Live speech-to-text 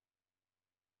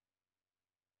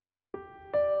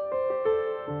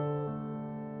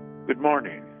Good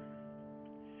morning.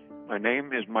 My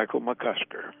name is Michael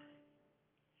McCusker.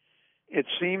 It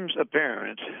seems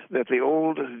apparent that the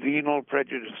old venal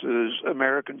prejudices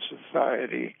American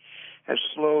society has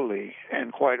slowly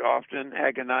and quite often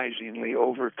agonizingly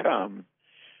overcome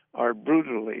are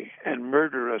brutally and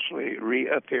murderously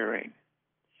reappearing.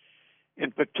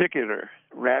 In particular,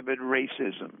 rabid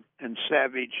racism and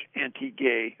savage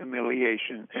anti-gay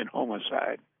humiliation and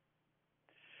homicide.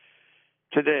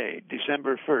 Today,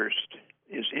 December 1st,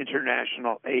 is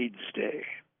International AIDS Day,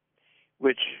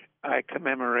 which I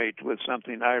commemorate with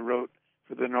something I wrote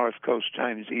for the North Coast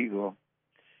Times-Eagle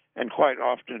and quite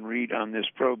often read on this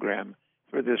program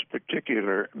for this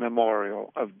particular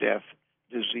memorial of death,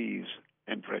 disease,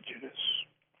 and prejudice.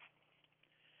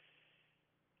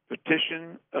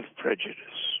 Petition of Prejudice.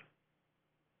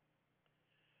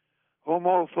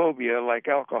 Homophobia, like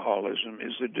alcoholism,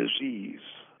 is a disease,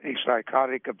 a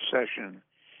psychotic obsession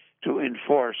to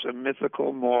enforce a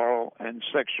mythical moral and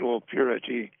sexual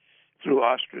purity through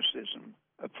ostracism,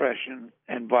 oppression,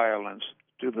 and violence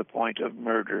to the point of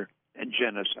murder and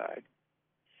genocide.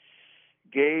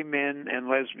 Gay men and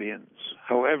lesbians,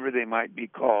 however they might be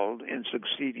called in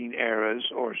succeeding eras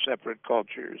or separate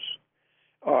cultures,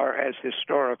 are as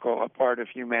historical a part of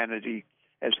humanity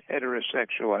as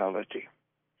heterosexuality.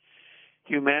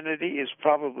 Humanity is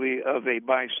probably of a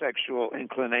bisexual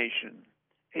inclination,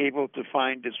 able to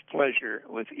find its pleasure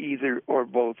with either or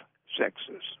both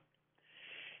sexes.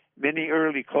 Many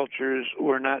early cultures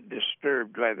were not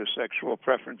disturbed by the sexual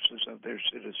preferences of their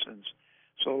citizens,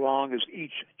 so long as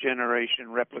each generation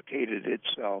replicated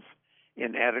itself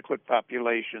in adequate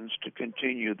populations to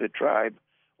continue the tribe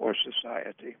or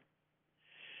society.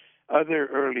 Other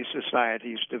early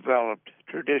societies developed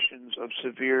traditions of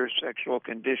severe sexual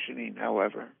conditioning,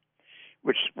 however,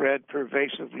 which spread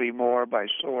pervasively more by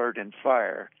sword and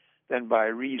fire than by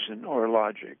reason or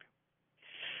logic.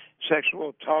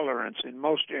 Sexual tolerance in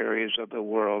most areas of the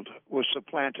world was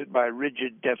supplanted by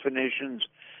rigid definitions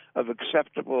of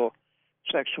acceptable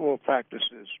sexual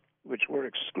practices, which were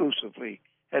exclusively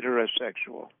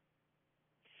heterosexual.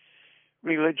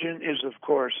 Religion is, of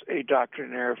course, a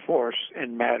doctrinaire force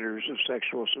in matters of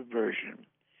sexual subversion,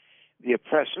 the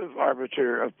oppressive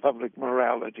arbiter of public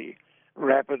morality,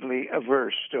 rapidly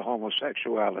averse to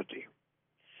homosexuality.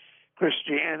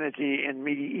 Christianity in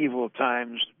medieval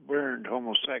times burned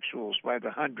homosexuals by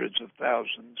the hundreds of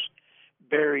thousands,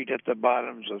 buried at the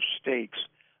bottoms of stakes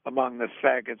among the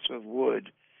faggots of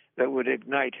wood that would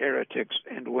ignite heretics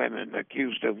and women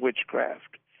accused of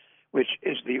witchcraft, which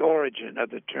is the origin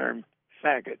of the term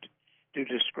faggot to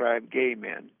describe gay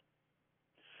men.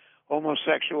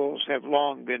 Homosexuals have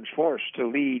long been forced to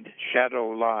lead shadow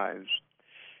lives,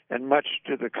 and much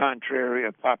to the contrary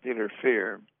of popular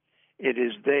fear, it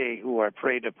is they who are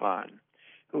preyed upon,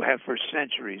 who have for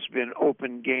centuries been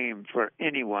open game for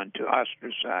anyone to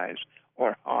ostracize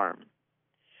or harm.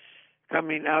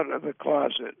 Coming out of the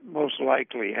closet most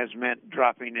likely has meant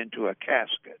dropping into a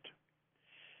casket.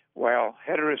 While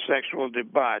heterosexual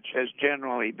debauch has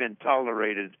generally been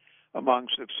tolerated among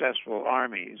successful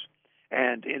armies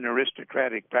and in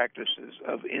aristocratic practices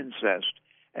of incest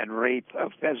and rape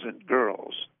of peasant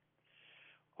girls,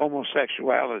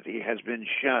 homosexuality has been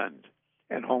shunned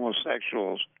and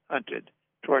homosexuals hunted,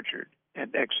 tortured,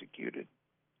 and executed.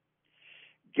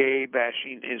 Gay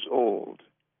bashing is old.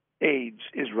 AIDS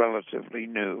is relatively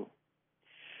new.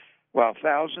 While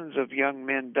thousands of young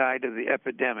men died of the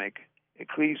epidemic,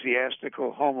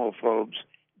 ecclesiastical homophobes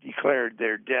declared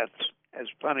their deaths as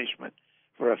punishment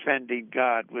for offending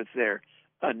God with their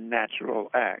unnatural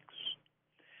acts.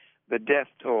 The death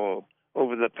toll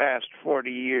over the past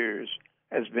 40 years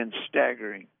has been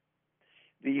staggering.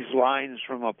 These lines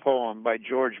from a poem by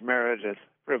George Meredith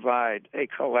provide a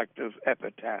collective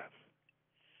epitaph.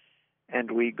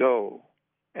 And we go,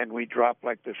 and we drop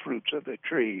like the fruits of the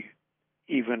tree,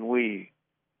 even we,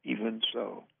 even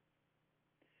so.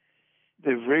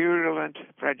 The virulent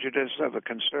prejudice of a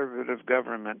conservative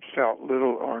government felt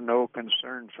little or no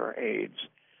concern for AIDS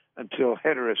until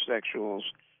heterosexuals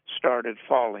started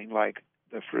falling like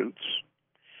the fruits.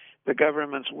 The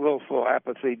government's willful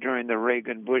apathy during the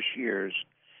Reagan-Bush years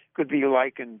could be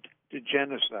likened to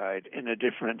genocide in a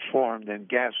different form than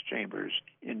gas chambers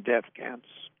in death camps.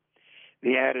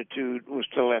 The attitude was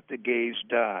to let the gays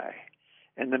die,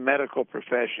 and the medical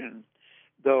profession,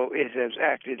 though it has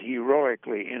acted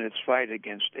heroically in its fight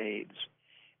against AIDS,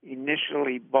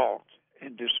 initially balked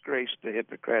and disgraced the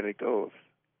Hippocratic Oath.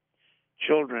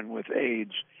 Children with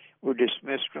AIDS were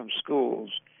dismissed from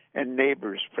schools, and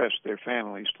neighbors pressed their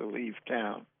families to leave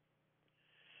town.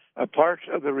 A part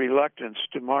of the reluctance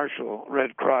to marshal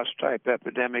Red Cross-type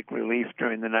epidemic relief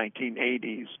during the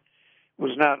 1980s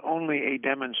was not only a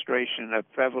demonstration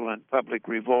of prevalent public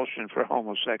revulsion for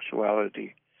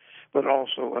homosexuality, but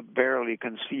also a barely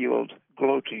concealed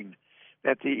gloating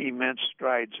that the immense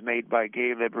strides made by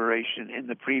gay liberation in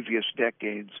the previous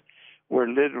decades were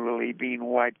literally being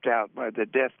wiped out by the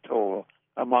death toll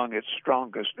among its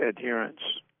strongest adherents.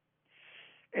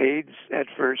 AIDS at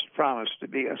first promised to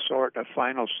be a sort of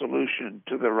final solution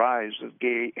to the rise of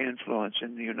gay influence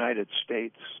in the United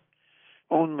States.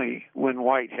 Only when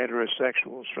white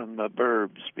heterosexuals from the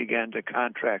burbs began to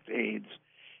contract AIDS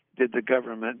did the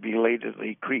government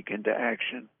belatedly creep into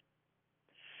action.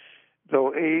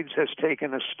 Though AIDS has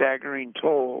taken a staggering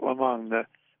toll among the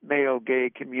male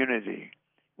gay community,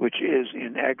 which is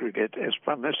in aggregate as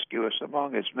promiscuous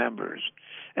among its members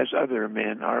as other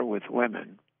men are with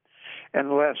women,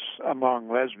 and less among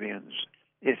lesbians,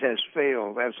 it has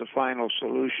failed as a final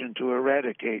solution to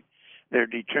eradicate their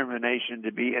determination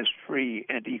to be as free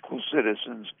and equal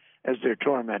citizens as their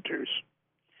tormentors.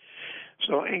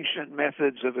 So ancient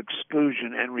methods of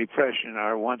exclusion and repression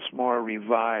are once more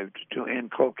revived to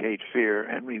inculcate fear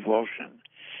and revulsion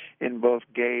in both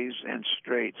gays and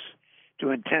straights, to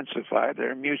intensify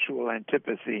their mutual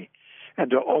antipathy,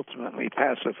 and to ultimately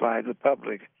pacify the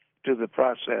public to the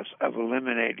process of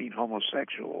eliminating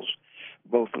homosexuals,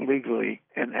 both legally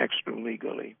and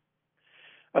extra-legally.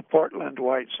 A Portland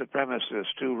white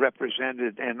supremacist who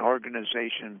represented an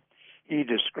organization he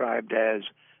described as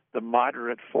the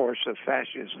moderate force of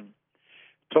fascism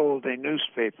told a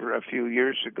newspaper a few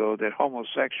years ago that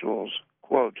homosexuals,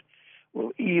 quote,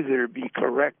 will either be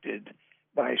corrected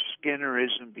by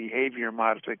Skinnerism behavior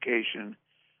modification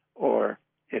or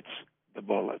it's the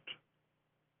bullet.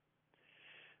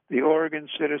 The Oregon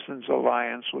Citizens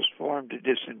Alliance was formed to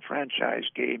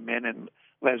disenfranchise gay men and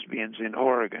lesbians in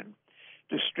Oregon,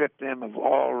 to strip them of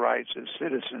all rights as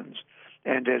citizens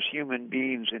and as human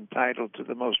beings entitled to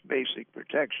the most basic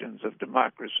protections of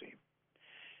democracy.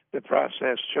 The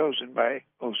process chosen by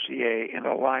OCA in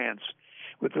alliance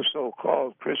with the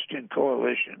so-called Christian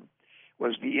Coalition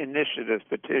was the initiative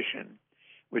petition,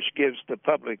 which gives the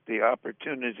public the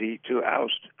opportunity to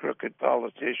oust crooked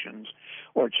politicians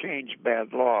or change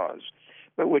bad laws,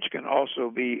 but which can also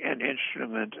be an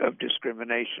instrument of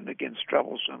discrimination against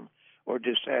troublesome or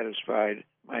dissatisfied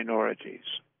minorities.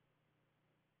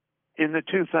 In the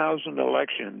 2000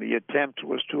 election, the attempt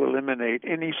was to eliminate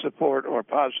any support or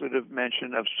positive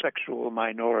mention of sexual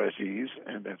minorities,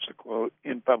 and that's a quote,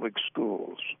 in public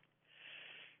schools.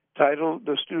 Titled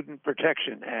the Student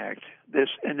Protection Act, this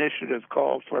initiative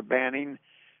called for banning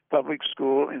public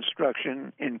school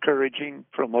instruction, encouraging,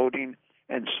 promoting,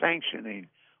 and sanctioning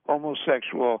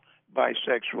homosexual,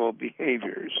 bisexual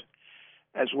behaviors,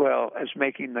 as well as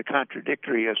making the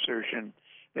contradictory assertion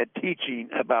that teaching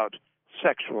about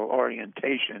sexual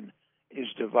orientation is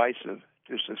divisive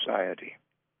to society.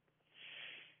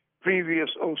 Previous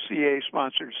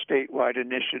OCA-sponsored statewide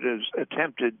initiatives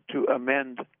attempted to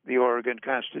amend the Oregon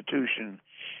Constitution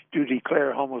to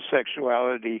declare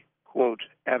homosexuality, quote,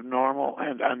 abnormal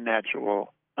and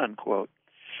unnatural, unquote,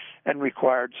 and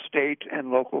required state and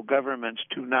local governments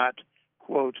to not,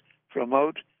 quote,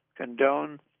 promote,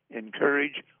 condone,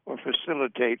 encourage, or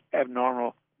facilitate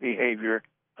abnormal behavior,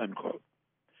 unquote.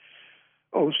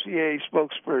 OCA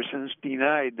spokespersons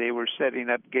denied they were setting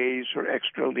up gays for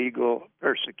extra-legal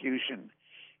persecution,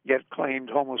 yet claimed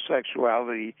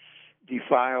homosexuality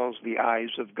defiles the eyes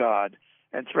of God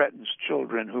and threatens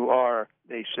children who are,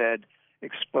 they said,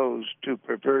 exposed to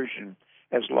perversion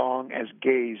as long as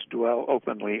gays dwell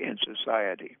openly in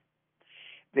society.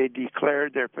 They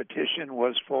declared their petition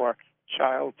was for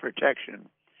child protection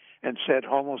and said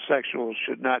homosexuals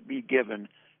should not be given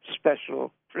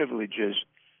special privileges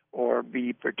or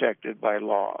be protected by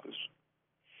laws.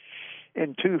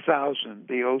 In 2000,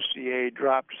 the OCA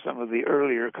dropped some of the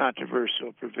earlier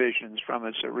controversial provisions from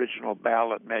its original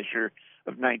ballot measure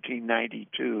of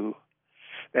 1992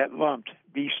 that lumped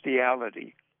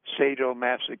bestiality,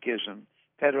 sadomasochism,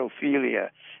 pedophilia,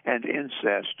 and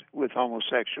incest with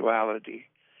homosexuality,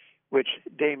 which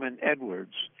Damon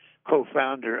Edwards,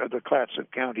 co-founder of the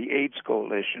Clatsop County AIDS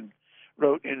Coalition,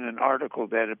 wrote in an article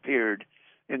that appeared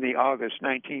in the August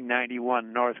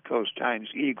 1991 North Coast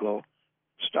Times-Eagle,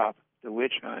 Stop the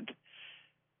Witch Hunt,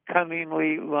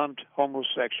 cunningly lumped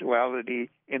homosexuality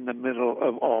in the middle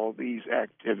of all these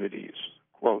activities,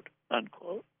 quote,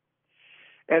 unquote.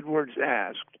 Edwards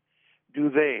asked, do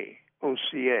they,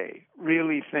 OCA,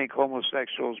 really think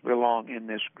homosexuals belong in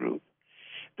this group?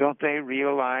 Don't they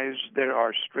realize there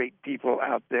are straight people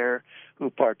out there who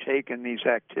partake in these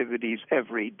activities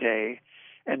every day?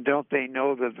 And don't they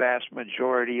know the vast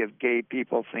majority of gay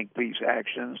people think these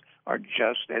actions are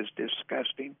just as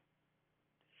disgusting?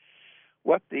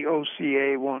 What the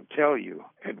OCA won't tell you,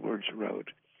 Edwards wrote,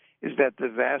 is that the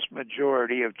vast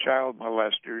majority of child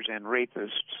molesters and rapists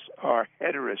are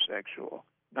heterosexual,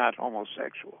 not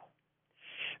homosexual.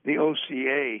 The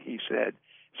OCA, he said,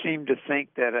 seemed to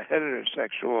think that a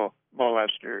heterosexual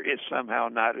molester is somehow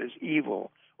not as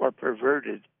evil or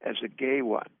perverted as a gay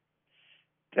one.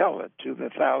 Tell it to the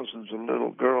thousands of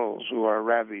little girls who are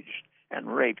ravaged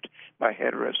and raped by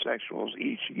heterosexuals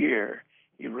each year,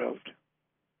 he wrote.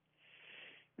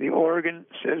 The Oregon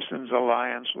Citizens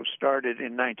Alliance was started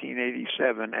in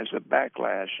 1987 as a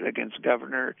backlash against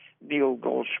Governor Neil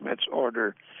Goldschmidt's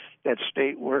order that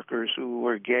state workers who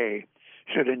were gay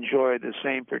should enjoy the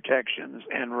same protections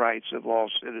and rights of all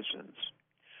citizens.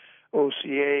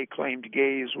 OCA claimed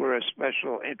gays were a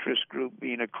special interest group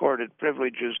being accorded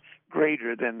privileges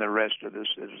greater than the rest of the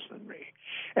citizenry.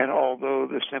 And although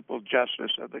the simple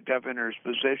justice of the governor's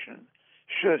position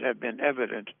should have been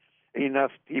evident,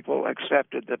 enough people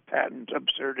accepted the patent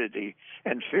absurdity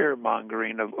and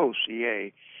fear-mongering of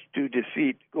OCA to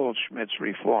defeat Goldschmidt's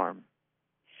reform.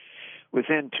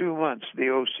 Within 2 months, the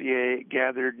OCA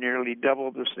gathered nearly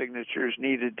double the signatures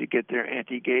needed to get their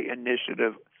anti-gay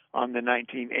initiative on the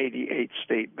 1988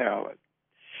 state ballot.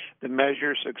 The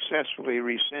measure successfully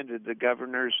rescinded the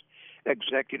governor's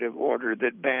executive order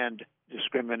that banned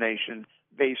discrimination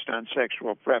based on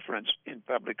sexual preference in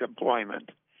public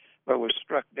employment, but was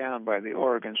struck down by the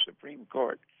Oregon Supreme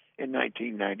Court in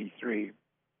 1993.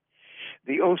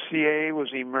 The OCA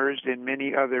was immersed in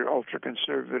many other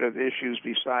ultra-conservative issues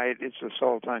beside its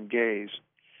assault on gays.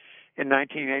 In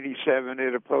 1987,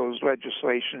 it opposed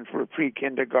legislation for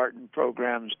pre-kindergarten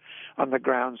programs on the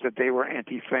grounds that they were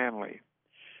anti-family.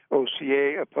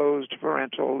 OCA opposed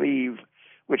parental leave,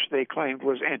 which they claimed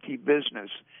was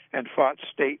anti-business, and fought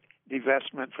state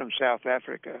divestment from South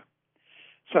Africa.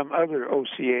 Some other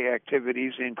OCA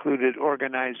activities included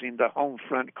organizing the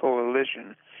Homefront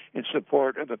Coalition in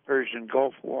support of the Persian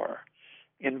Gulf War,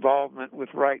 involvement with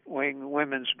right-wing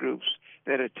women's groups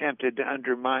that attempted to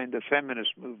undermine the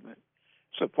feminist movement,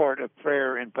 support of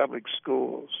prayer in public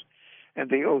schools, and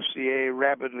the OCA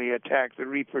rapidly attacked the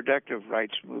reproductive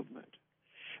rights movement.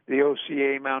 The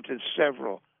OCA mounted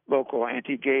several local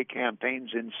anti-gay campaigns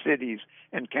in cities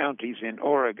and counties in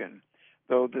Oregon,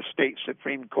 though the state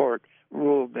Supreme Court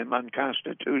ruled them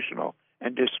unconstitutional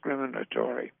and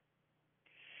discriminatory.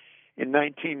 In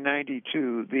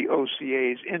 1992, the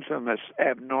OCA's infamous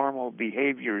Abnormal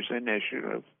Behaviors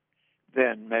Initiative,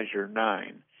 then Measure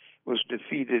 9, was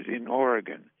defeated in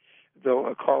Oregon, though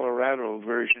a Colorado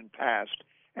version passed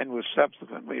and was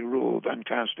subsequently ruled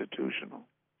unconstitutional.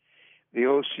 The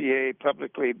OCA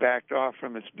publicly backed off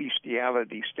from its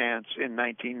bestiality stance in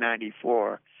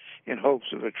 1994 in hopes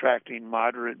of attracting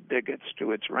moderate bigots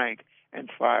to its rank and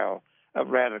file of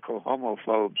radical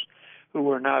homophobes who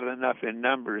were not enough in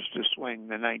numbers to swing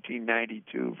the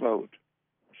 1992 vote.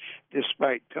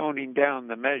 Despite toning down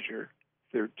the measure,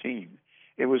 13,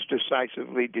 it was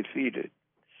decisively defeated.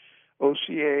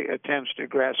 OCA attempts to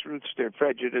grassroots their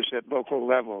prejudice at local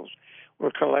levels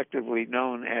were collectively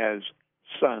known as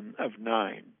Son of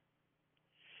Nine.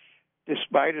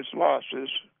 Despite its losses,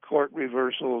 court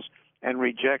reversals, and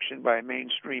rejection by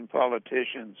mainstream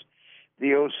politicians,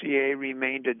 the OCA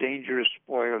remained a dangerous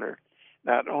spoiler,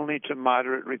 not only to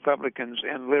moderate Republicans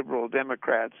and liberal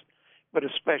Democrats, but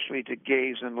especially to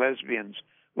gays and lesbians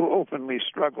who openly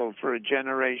struggled for a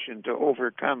generation to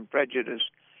overcome prejudice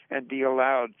and be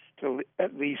allowed to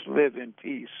at least live in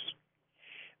peace.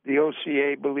 The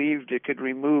OCA believed it could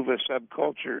remove a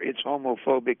subculture its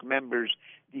homophobic members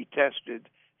detested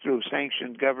through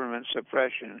sanctioned government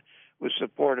suppression with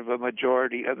support of a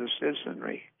majority of the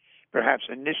citizenry, perhaps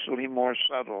initially more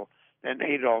subtle than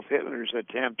Adolf Hitler's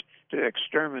attempt to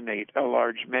exterminate a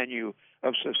large menu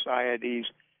of society's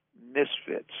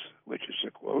misfits, which is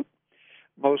a quote,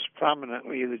 most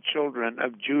prominently the children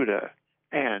of Judah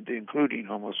and including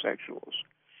homosexuals.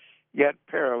 Yet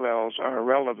parallels are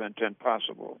relevant and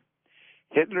possible.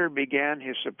 Hitler began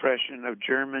his suppression of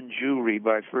German Jewry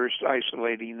by first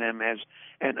isolating them as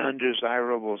an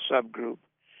undesirable subgroup,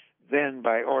 then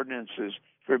by ordinances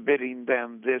forbidding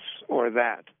them this or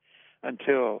that,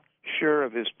 until, sure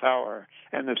of his power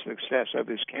and the success of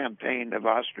his campaign of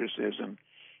ostracism,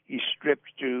 he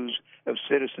stripped Jews of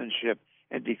citizenship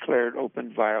and declared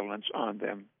open violence on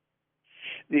them.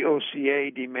 The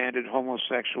OCA demanded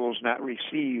homosexuals not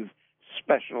receive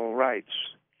special rights,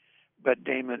 but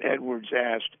Damon Edwards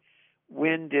asked,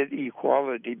 when did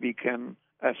equality become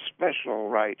a special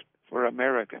right for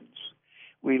Americans?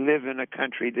 We live in a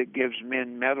country that gives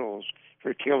men medals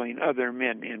for killing other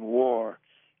men in war,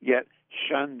 yet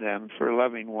shun them for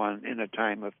loving one in a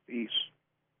time of peace.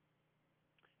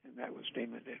 And that was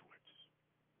Damon Edwards.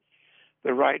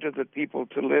 The right of the people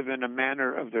to live in a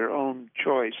manner of their own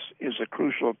choice is a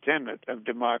crucial tenet of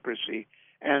democracy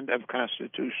and of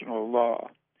constitutional law.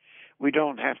 We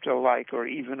don't have to like or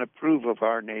even approve of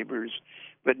our neighbors,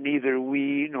 but neither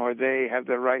we nor they have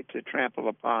the right to trample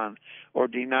upon or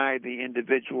deny the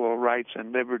individual rights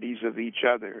and liberties of each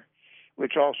other,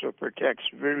 which also protects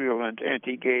virulent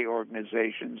anti-gay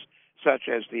organizations such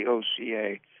as the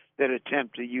OCA that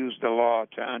attempt to use the law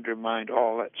to undermine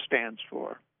all it stands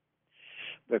for.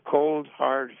 The cold,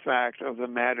 hard fact of the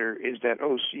matter is that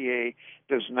OCA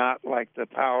does not like the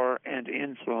power and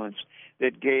influence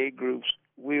that gay groups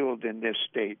wield in this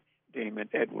state, Damon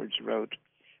Edwards wrote.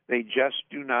 They just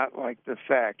do not like the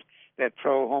fact that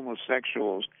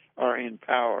pro-homosexuals are in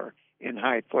power in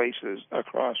high places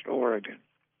across Oregon.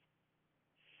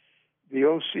 The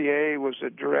OCA was a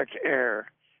direct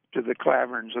heir to the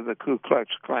Klaverns of the Ku Klux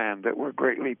Klan that were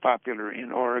greatly popular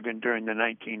in Oregon during the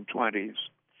 1920s.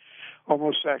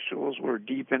 Homosexuals were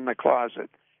deep in the closet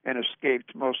and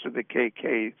escaped most of the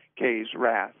KKK's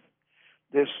wrath.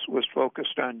 This was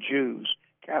focused on Jews,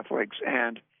 Catholics,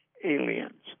 and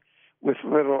aliens, with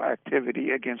little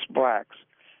activity against blacks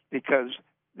because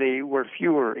they were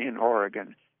fewer in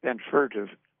Oregon than furtive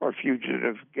or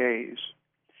fugitive gays.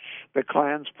 The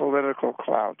Klan's political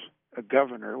clout, a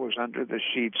governor was under the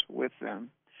sheets with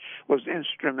them, was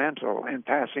instrumental in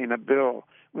passing a bill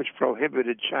which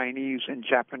prohibited Chinese and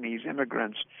Japanese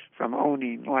immigrants from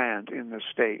owning land in the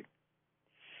state.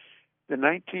 The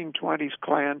 1920s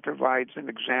Klan provides an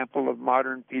example of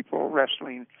modern people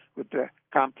wrestling with the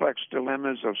complex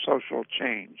dilemmas of social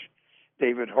change.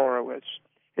 David Horowitz,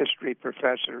 history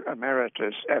professor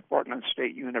emeritus at Portland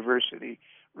State University,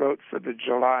 wrote for the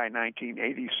July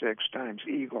 1986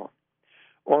 Times-Eagle.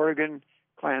 Oregon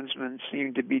Klansmen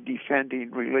seem to be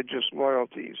defending religious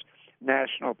loyalties,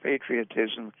 national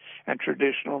patriotism, and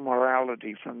traditional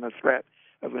morality from the threat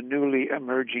of a newly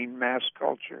emerging mass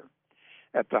culture.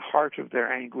 At the heart of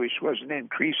their anguish was an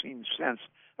increasing sense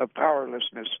of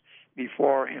powerlessness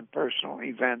before impersonal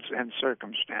events and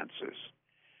circumstances.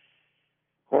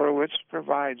 Horowitz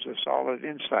provides a solid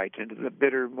insight into the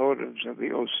bitter motives of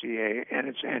the OCA and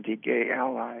its anti-gay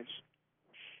allies.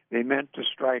 They meant to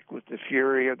strike with the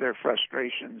fury of their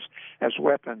frustrations as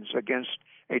weapons against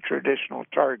a traditional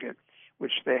target,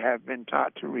 which they have been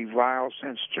taught to revile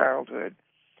since childhood.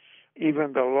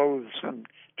 Even the loathsome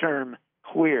term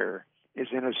queer is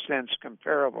in a sense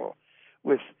comparable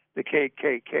with the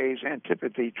KKK's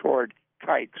antipathy toward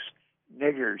kikes,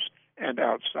 niggers, and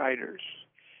outsiders,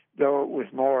 though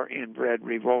with more inbred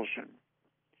revulsion.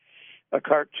 A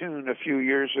cartoon a few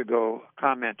years ago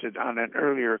commented on an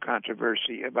earlier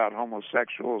controversy about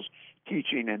homosexuals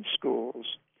teaching in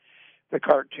schools. The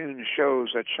cartoon shows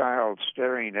a child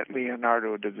staring at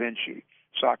Leonardo da Vinci,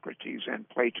 Socrates, and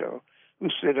Plato, who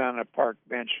sit on a park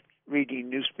bench reading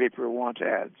newspaper want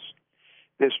ads.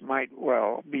 This might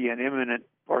well be an imminent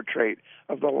portrait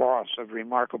of the loss of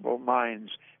remarkable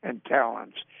minds and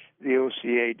talents the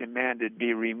OCA demanded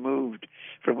be removed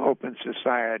from open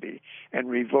society and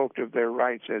revoked of their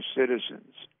rights as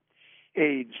citizens.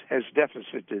 AIDS has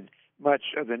deficited much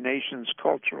of the nation's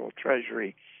cultural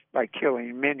treasury by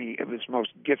killing many of its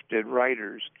most gifted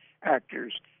writers,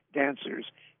 actors, dancers,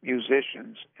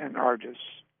 musicians, and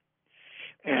artists.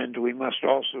 And we must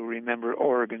also remember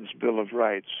Oregon's Bill of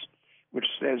Rights, which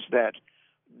says that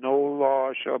no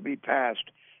law shall be passed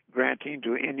granting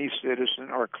to any citizen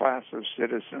or class of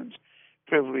citizens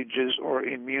privileges or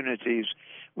immunities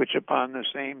which upon the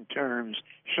same terms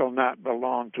shall not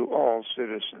belong to all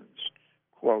citizens,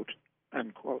 quote,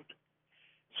 unquote.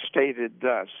 Stated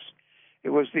thus,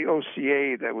 it was the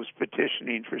OCA that was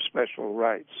petitioning for special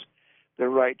rights, the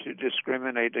right to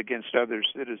discriminate against other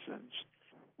citizens,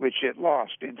 which it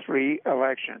lost in 3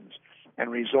 elections and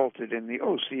resulted in the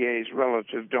OCA's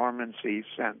relative dormancy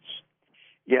since.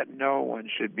 Yet no one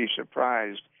should be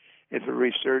surprised if a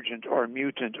resurgent or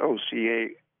mutant OCA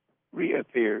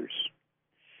reappears.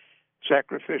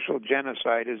 Sacrificial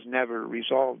genocide has never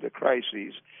resolved the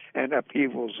crises and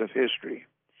upheavals of history.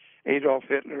 Adolf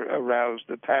Hitler aroused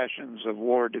the passions of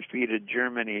war-defeated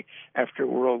Germany after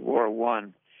World War I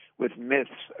with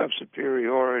myths of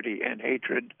superiority and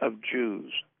hatred of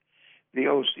Jews. The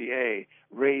OCA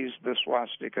raised the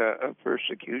swastika of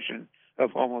persecution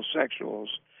of homosexuals,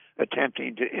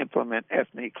 attempting to implement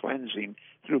ethnic cleansing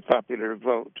through popular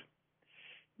vote.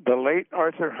 The late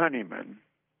Arthur Honeyman,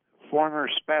 former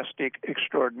spastic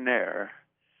extraordinaire,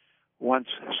 once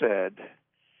said,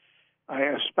 "I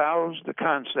espouse the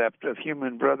concept of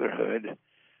human brotherhood,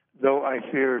 though I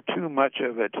fear too much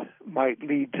of it might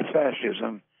lead to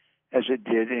fascism as it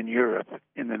did in Europe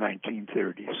in the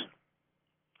 1930s.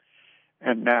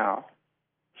 And now,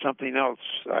 something else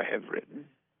I have written,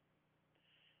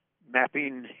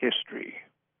 Mapping History,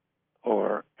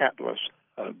 or Atlas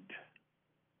Hugged.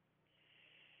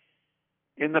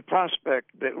 In the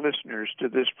prospect that listeners to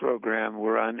this program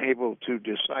were unable to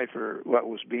decipher what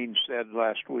was being said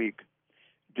last week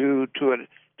due to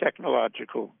a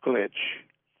technological glitch,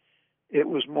 it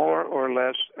was more or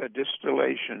less a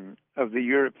distillation of the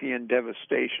European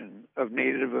devastation of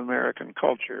Native American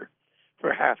culture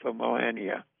for half a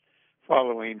millennia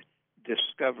following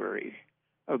discovery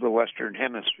of the Western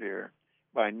Hemisphere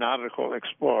by nautical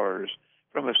explorers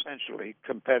from essentially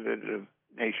competitive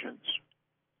nations.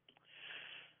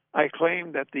 I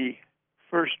claim that the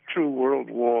first true world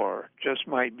war just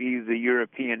might be the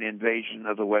European invasion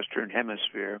of the Western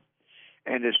Hemisphere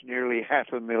and its nearly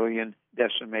 500,000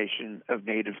 decimation of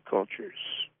native cultures.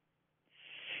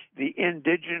 The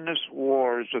indigenous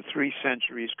wars of 3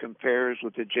 centuries compares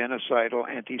with the genocidal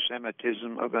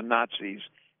anti-Semitism of the Nazis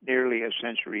nearly a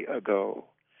century ago.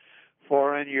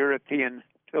 Foreign European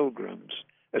pilgrims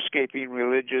escaping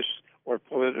religious or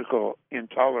political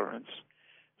intolerance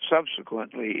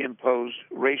subsequently imposed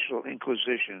racial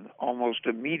inquisition almost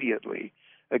immediately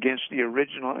against the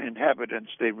original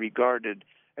inhabitants they regarded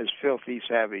as filthy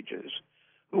savages,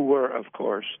 who were, of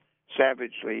course,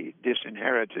 savagely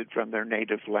disinherited from their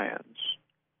native lands.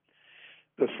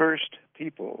 The first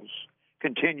peoples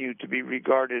continued to be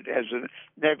regarded as a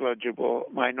negligible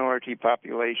minority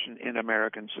population in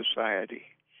American society,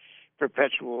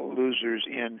 perpetual losers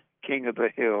in King of the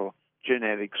Hill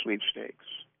genetic sweepstakes.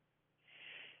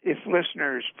 If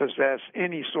listeners possess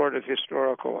any sort of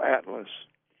historical atlas,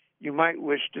 you might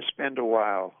wish to spend a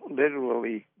while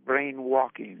literally brain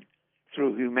walking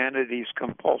through humanity's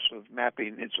compulsive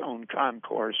mapping its own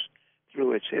concourse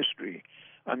through its history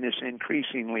on this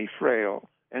increasingly frail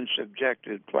and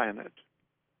subjected planet.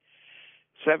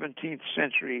 17th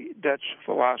century Dutch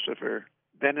philosopher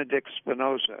Benedict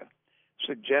Spinoza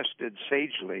suggested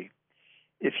sagely,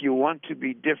 if you want to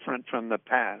be different from the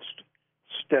past,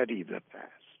 study the past.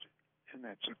 And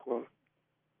that's a quote.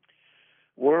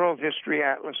 World history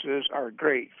atlases are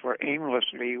great for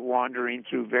aimlessly wandering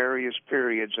through various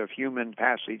periods of human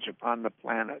passage upon the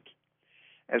planet,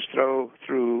 as though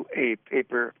through a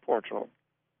paper portal.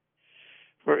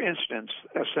 For instance,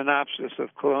 a synopsis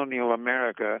of colonial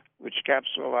America, which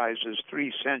capsulizes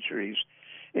 3 centuries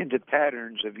into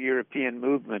patterns of European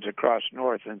movement across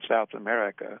North and South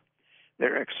America,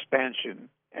 their expansion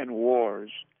and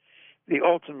wars, the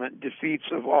ultimate defeats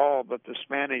of all but the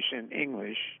Spanish and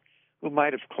English, who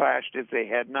might have clashed if they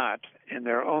had not, in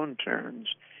their own turns,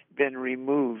 been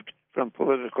removed from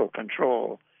political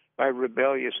control by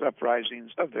rebellious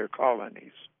uprisings of their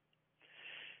colonies.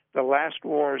 The last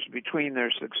wars between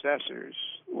their successors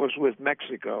was with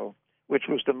Mexico, which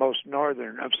was the most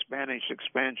northern of Spanish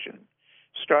expansion,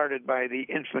 started by the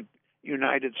infant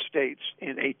United States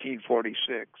in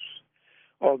 1846,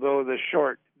 although the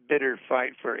short, bitter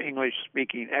fight for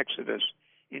English-speaking exodus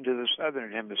into the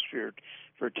southern hemisphere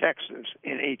for Texas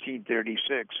in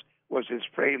 1836 was its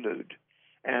prelude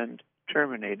and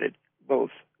terminated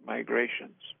both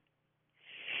migrations.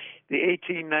 The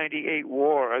 1898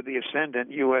 War of the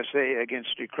Ascendant USA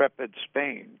against decrepit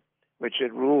Spain, which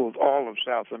had ruled all of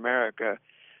South America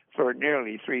for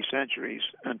nearly 3 centuries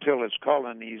until its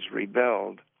colonies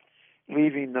rebelled,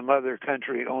 leaving the mother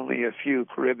country only a few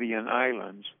Caribbean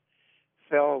islands,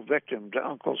 fell victim to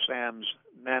Uncle Sam's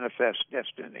manifest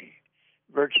destiny,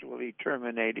 virtually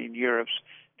terminating Europe's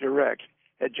direct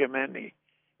hegemony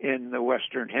in the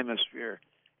Western Hemisphere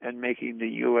and making the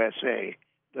USA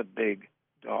the big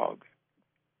dog.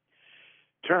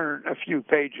 Turn a few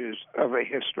pages of a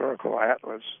historical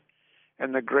atlas,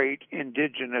 and the great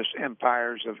indigenous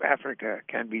empires of Africa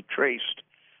can be traced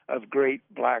of great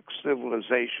black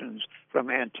civilizations from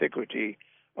antiquity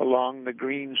along the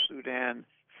green Sudan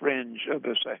fringe of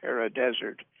the Sahara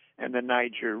Desert and the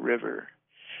Niger River,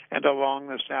 and along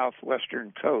the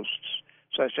southwestern coasts,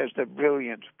 such as the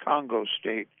brilliant Congo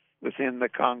state within the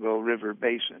Congo River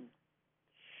Basin.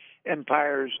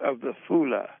 Empires of the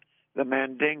Fula, the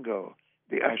Mandingo,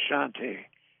 the Ashanti,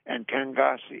 and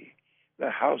Kangasi,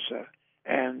 the Hausa,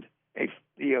 and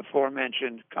the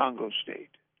aforementioned Congo state.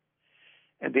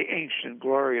 And the ancient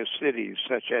glorious cities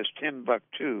such as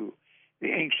Timbuktu,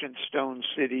 the ancient stone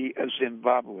city of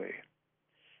Zimbabwe,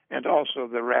 and also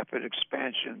the rapid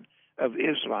expansion of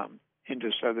Islam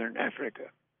into southern Africa.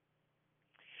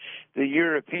 The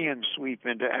European sweep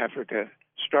into Africa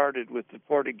started with the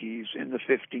Portuguese in the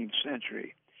 15th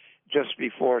century, just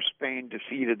before Spain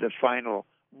defeated the final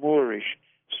Moorish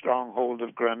stronghold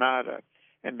of Granada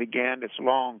and began its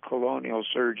long colonial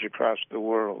surge across the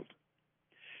world.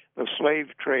 The slave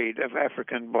trade of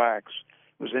African blacks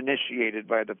was initiated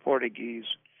by the Portuguese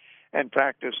and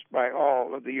practiced by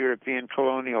all of the European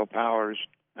colonial powers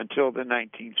until the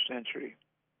 19th century.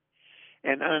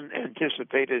 An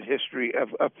unanticipated history of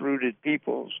uprooted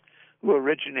peoples who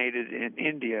originated in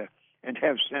India and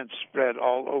have since spread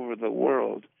all over the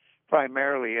world,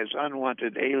 primarily as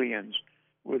unwanted aliens,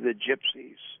 were the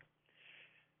gypsies.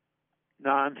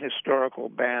 Non-historical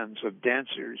bands of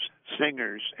dancers,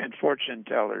 singers, and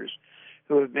fortune-tellers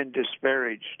who have been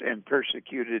disparaged and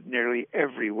persecuted nearly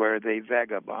everywhere they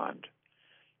vagabond.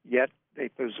 Yet they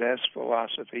possess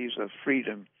philosophies of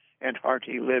freedom and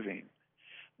hearty living,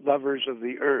 lovers of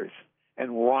the earth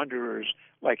and wanderers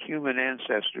like human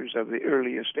ancestors of the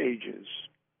earliest ages.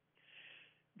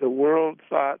 The world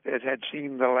thought it had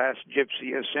seen the last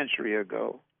gypsy a century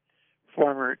ago.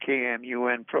 Former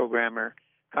KMUN programmer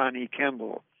Connie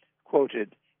Kimball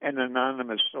quoted an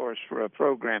anonymous source for a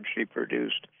program she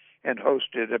produced and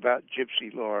hosted about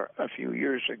gypsy lore a few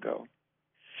years ago.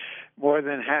 More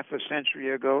than half a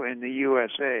century ago in the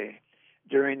USA,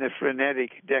 during the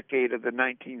frenetic decade of the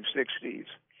 1960s,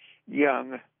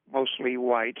 young, mostly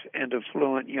white, and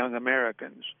affluent young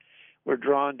Americans were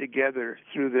drawn together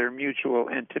through their mutual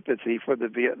antipathy for the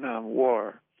Vietnam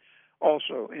War,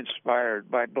 also inspired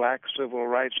by black civil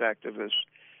rights activists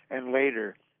and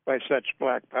later by such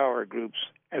black power groups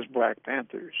as Black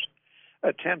Panthers,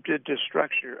 attempted to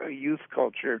structure a youth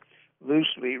culture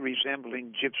loosely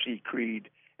resembling Gypsy creed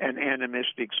and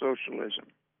animistic socialism.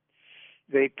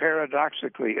 They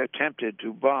paradoxically attempted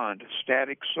to bond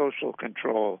static social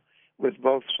control with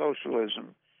both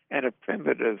socialism and a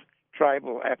primitive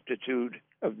tribal aptitude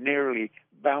of nearly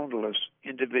boundless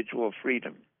individual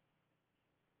freedom.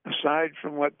 Aside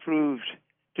from what proved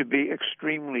to be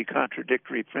extremely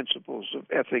contradictory principles of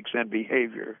ethics and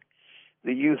behavior,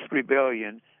 the youth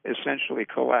rebellion essentially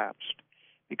collapsed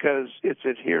because its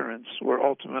adherents were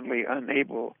ultimately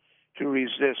unable to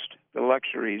resist the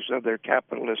luxuries of their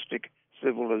capitalistic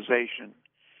civilization,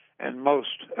 and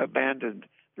most abandoned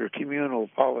their communal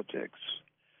politics,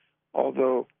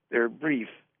 although their brief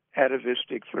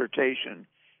atavistic flirtation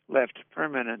left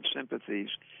permanent sympathies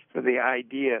for the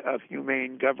idea of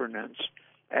humane governance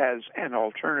as an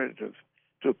alternative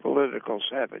to political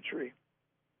savagery.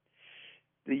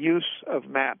 The use of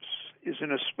maps is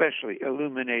an especially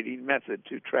illuminating method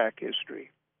to track history.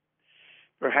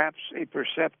 Perhaps a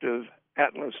perceptive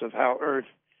atlas of how Earth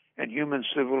and human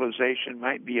civilization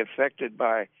might be affected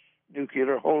by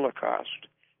nuclear holocaust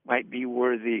might be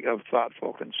worthy of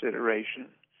thoughtful consideration,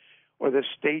 or the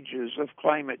stages of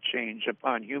climate change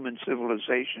upon human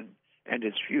civilization and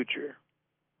its future.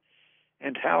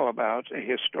 And how about a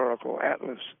historical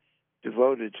atlas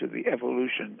devoted to the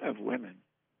evolution of women?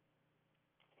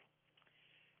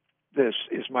 This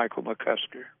is Michael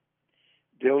McCusker.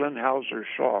 Dylan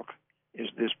Hauser-Schalk is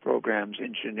this program's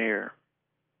engineer.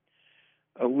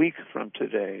 A week from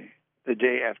today, the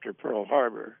day after Pearl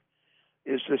Harbor,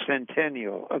 is the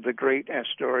centennial of the Great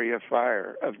Astoria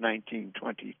Fire of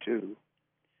 1922.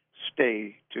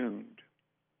 Stay tuned.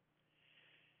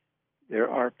 There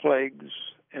are plagues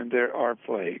and there are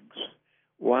plagues.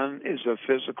 One is of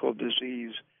physical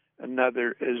disease,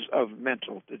 another is of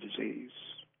mental disease.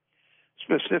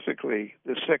 Specifically,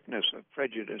 the sickness of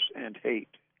prejudice and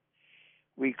hate.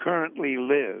 We currently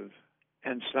live,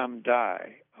 and some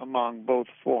die, among both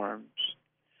forms.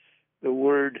 The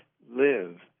word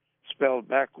live, spelled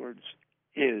backwards,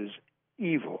 is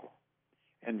evil,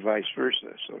 and vice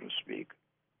versa, so to speak.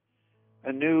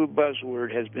 A new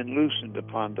buzzword has been loosened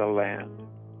upon the land,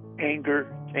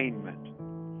 angertainment.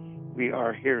 We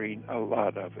are hearing a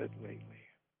lot of it lately.